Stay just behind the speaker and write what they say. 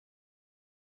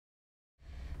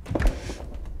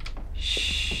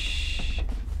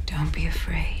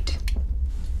afraid.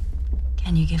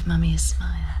 Can you give Mummy a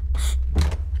smile?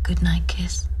 A goodnight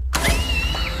kiss?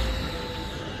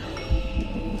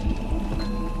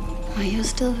 Oh, you're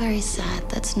still very sad.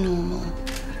 That's normal.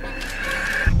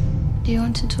 Do you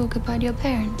want to talk about your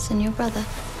parents and your brother?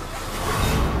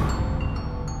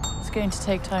 It's going to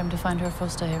take time to find her a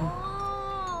foster home.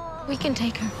 We can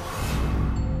take her.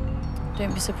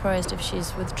 Don't be surprised if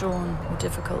she's withdrawn or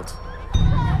difficult.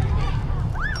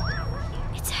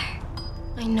 It's her.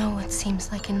 I know it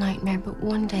seems like a nightmare, but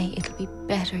one day it'll be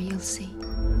better, you'll see.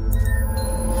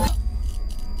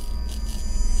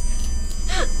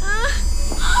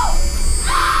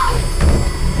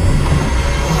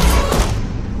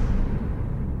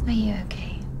 Are you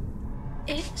okay?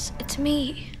 It's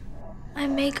me. I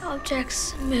make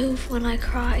objects move when I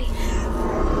cry.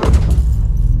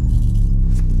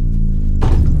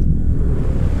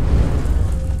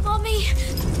 Mommy!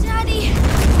 Daddy!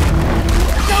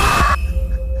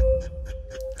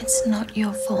 It's not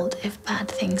your fault if bad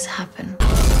things happen.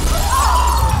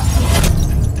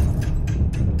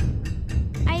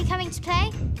 Are you coming to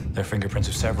play? There are fingerprints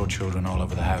of several children all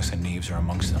over the house, and Neve's are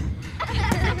amongst them.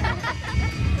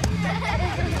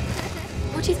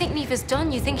 What do you think Neve has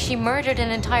done? You think she murdered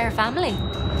an entire family?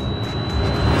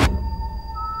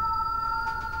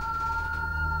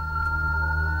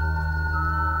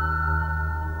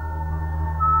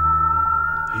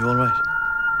 Are you all right?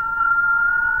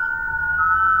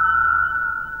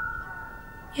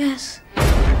 Yes.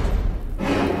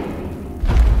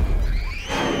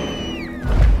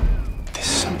 This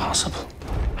is impossible.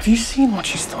 Have you seen what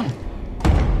she's done?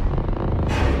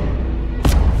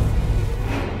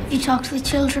 You talk to the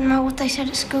children about what they said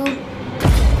at school.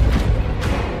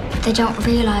 They don't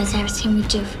realise everything we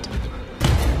do for them.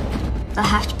 They'll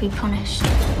have to be punished.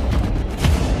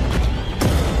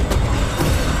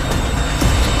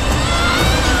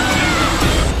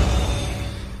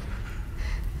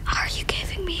 Are you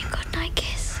giving me a good